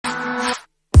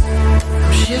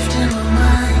shifting my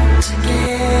mind to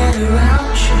get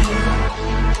around you.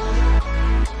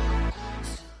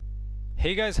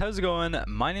 Hey guys, how's it going?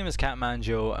 My name is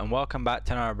Catmanjoe and welcome back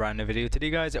to another brand new video. Today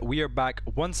guys, we are back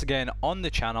once again on the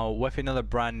channel with another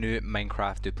brand new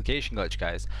Minecraft duplication glitch,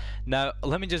 guys. Now,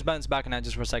 let me just bounce back on that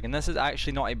just for a second. This is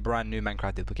actually not a brand new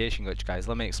Minecraft duplication glitch, guys.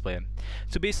 Let me explain.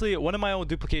 So basically, one of my old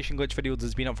duplication glitch videos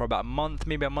has been up for about a month,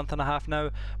 maybe a month and a half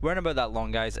now. We're in about that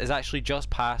long, guys. It's actually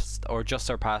just passed or just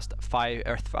surpassed 5,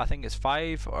 or I think it's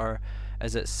 5 or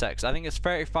is it 6? I think it's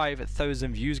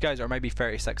 35,000 views, guys, or maybe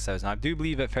 36,000. I do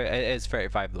believe it is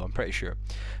 35 though, I'm pretty sure.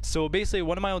 So basically,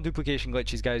 one of my own duplication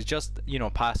glitches, guys, just, you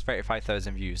know, passed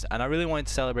 35,000 views, and I really wanted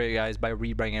to celebrate you guys by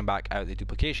bringing back out the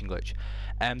duplication glitch.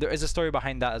 There is a story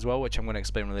behind that as well, which I'm going to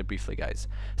explain really briefly, guys.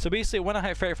 So basically, when I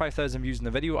hit 35,000 views in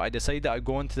the video, I decided that I'd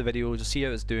go into the video to see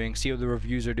how it's doing, see how the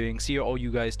reviews are doing, see how all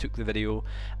you guys took the video,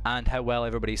 and how well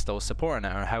everybody's still supporting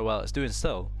it, or how well it's doing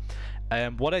still.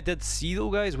 What I did see though,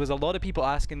 guys, was a lot of people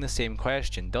asking the same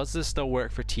question: does this still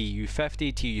work for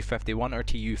TU50, TU51, or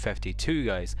TU52,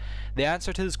 guys? The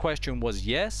answer to this question was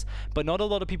yes, but not a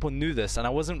lot of people knew this, and I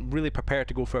wasn't really prepared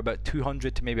to go for about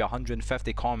 200 to maybe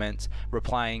 150 comments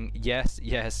replying yes,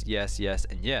 yes, yes, yes,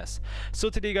 and yes. So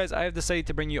today, guys, I have decided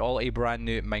to bring you all a brand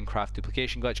new Minecraft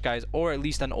duplication glitch, guys, or at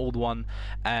least an old one,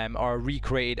 or a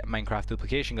recreated Minecraft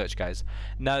duplication glitch, guys.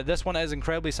 Now, this one is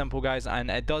incredibly simple, guys, and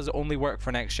it does only work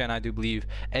for next gen, I do believe.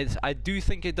 I do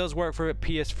think it does work for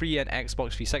PS3 and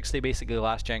Xbox 360, basically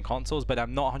last gen consoles, but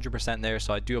I'm not 100% there,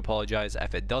 so I do apologize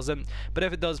if it doesn't. But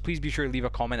if it does, please be sure to leave a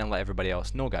comment and let everybody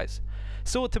else know, guys.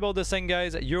 So to build this thing,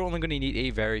 guys, you're only going to need a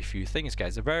very few things,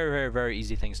 guys. A very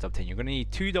easy things to obtain. You're going to need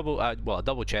a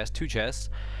double chest, 2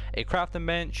 chests, a crafting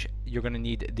bench. You're going to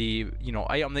need the, you know,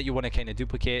 item that you want to kind of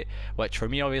duplicate, which for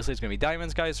me obviously is going to be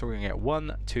diamonds, guys. So we're going to get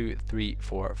 1, 2, 3,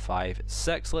 4, 5,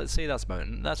 6. Let's say that's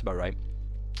about right.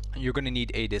 You're going to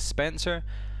need a dispenser,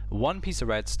 1 piece of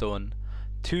redstone,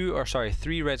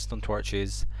 3 redstone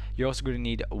torches. You're also going to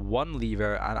need 1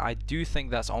 lever, and I do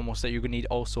think that's almost it. You're going to need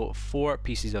also 4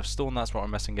 pieces of stone. That's what we're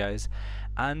missing, guys.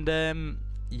 And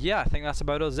yeah, I think that's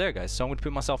about us there, guys. So I'm going to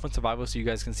put myself in survival so you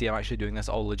guys can see I'm actually doing this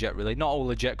all legit, really. Not all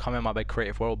legit coming in my big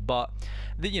creative world, but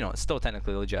you know, it's still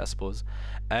technically legit, I suppose.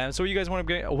 So what you guys want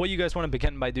to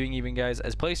begin by doing, even, guys,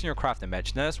 is placing your crafting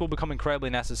bench. Now this will become incredibly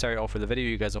necessary all for the video.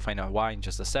 You guys will find out why in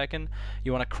just a second.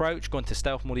 You want to crouch, go into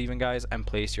stealth mode, even, guys, and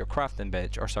place your crafting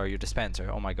bench, or sorry, your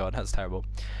dispenser. Oh my god, that's terrible.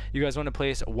 You guys want to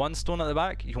place 1 stone at the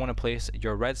back. You want to place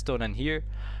your redstone in here,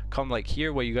 come like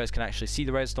here where you guys can actually see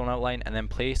the redstone outline, and then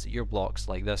place your blocks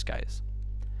like this, guys,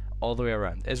 all the way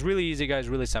around. It's really easy, guys,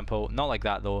 really simple. Not like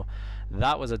that though.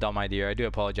 That was a dumb idea. I do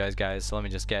apologize, guys. So let me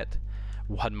just get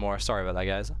 1 more. Sorry about that,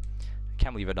 guys.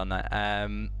 Can't believe I've done that.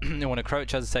 You want to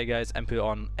crouch, as I say, guys, and put it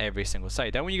on every single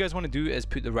side. Then what you guys want to do is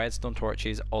put the redstone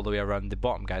torches all the way around the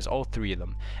bottom, guys, all 3 of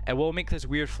them. It will make this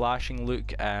weird flashing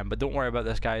look, but don't worry about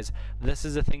this, guys. This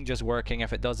is the thing just working.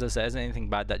 If it does this, it isn't anything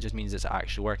bad. That just means it's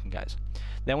actually working, guys.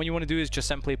 Then what you want to do is just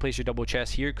simply place your double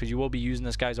chest here, because you will be using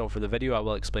this, guys, all for the video. I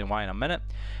will explain why in a minute.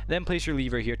 Then place your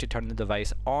lever here to turn the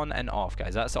device on and off,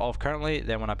 guys. That's off currently.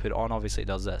 Then when I put it on, obviously it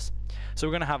does this. So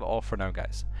we're going to have it off for now,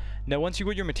 guys. Now once you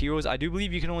got your materials, I do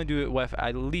believe you can only do it with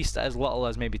at least as little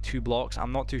as maybe 2 blocks.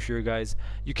 I'm not too sure, guys.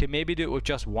 You can maybe do it with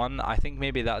just 1. I think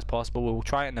maybe that is possible. We'll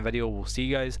try it in the video, we'll see,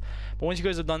 guys. But once you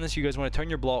guys have done this, you guys want to turn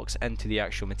your blocks into the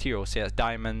actual material. Say it's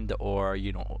diamond, or,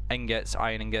 you know, ingots,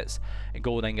 iron ingots,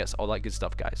 gold ingots, all that good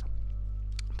stuff, guys.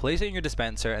 Place it in your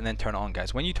dispenser and then turn it on,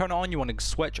 guys. When you turn it on, you want to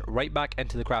switch right back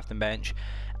into the crafting bench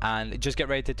and just get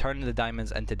ready to turn the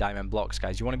diamonds into diamond blocks,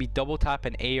 guys. You want to be double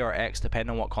tapping A or X depending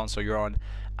on what console you're on.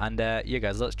 And yeah,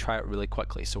 guys, let's try it really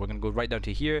quickly. So we're going to go right down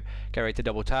to here, get ready to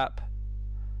double tap.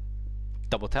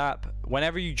 Double tap.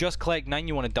 Whenever you just collect 9,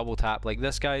 you want to double tap like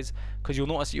this, guys, because you'll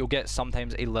notice that you'll get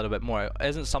sometimes a little bit more. It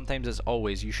isn't sometimes, it's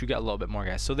always. You should get a little bit more,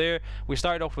 guys. So there, we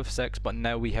started off with 6, but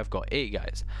now we have got 8,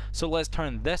 guys. So let's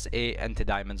turn this 8 into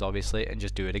diamonds, obviously, and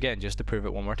just do it again, just to prove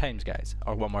it 1 more time, guys.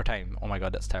 Or 1 more time. Oh my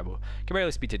god, that's terrible. Can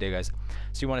barely speak today, guys.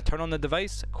 So you want to turn on the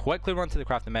device, quickly run to the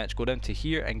crafting bench, go down to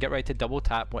here, and get ready to double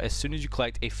tap as soon as you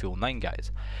collect a full 9,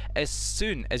 guys. As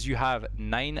soon as you have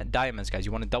 9 diamonds, guys,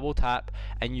 you want to double tap,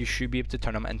 and you should be able to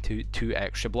turn them into 2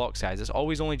 extra blocks, guys. It's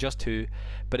always only just 2,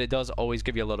 but it does always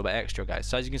give you a little bit extra, guys.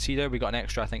 So as you can see there, we got an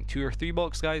extra, I think, 2 or 3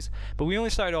 blocks, guys, but we only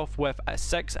started off with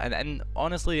 6, and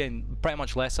honestly, in pretty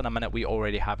much less than a minute, we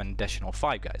already have an additional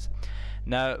 5, guys.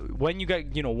 Now, when you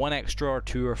get, you know, 1 extra or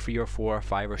 2 or 3 or 4 or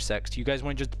 5 or 6, you guys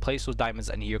want to just place those diamonds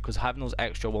in here, because having those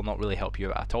extra will not really help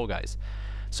you at all, guys.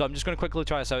 So I'm just going to quickly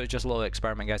try this out. It's just a little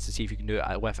experiment, guys, to see if you can do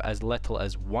it with as little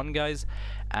as 1, guys.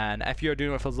 And if you're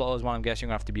doing it with as little as 1, I'm guessing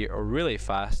you're going to have to be really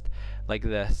fast, like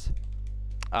this.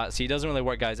 See, it doesn't really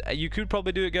work, guys. You could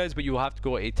probably do it, guys, but you will have to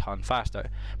go a ton faster.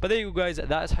 But there you go, guys.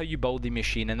 That's how you build the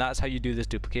machine, and that's how you do this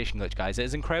duplication glitch, guys. It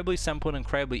is incredibly simple and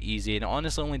incredibly easy, and it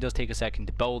honestly only does take a second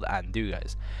to build and do,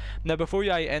 guys. Now, before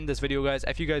I end this video, guys,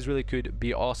 if you guys really could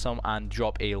be awesome and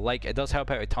drop a like, it does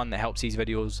help out a ton. It helps these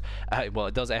videos. Well,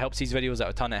 it helps these videos out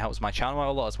a ton. It helps my channel out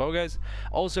a lot as well, guys.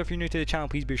 Also, if you're new to the channel,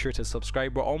 please be sure to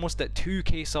subscribe. We're almost at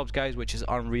 2k subs, guys, which is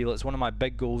unreal. It's one of my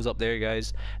big goals up there,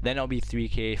 guys. Then it'll be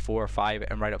 3k, 4, 5,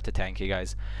 and right up to 10k,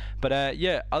 guys. But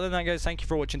yeah, other than that, guys, thank you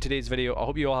for watching today's video. I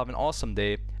hope you all have an awesome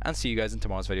day, and see you guys in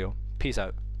tomorrow's video. Peace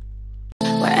out.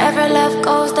 Wherever love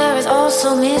goes, there is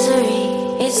also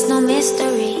misery. It's no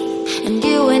mystery. And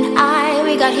you and I,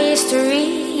 we got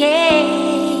history, yeah.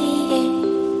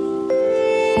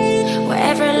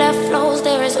 Wherever love flows,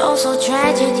 there is also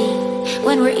tragedy.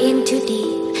 When we're in too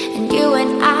deep. And you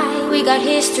and I, we got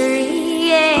history,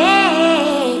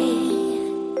 yeah.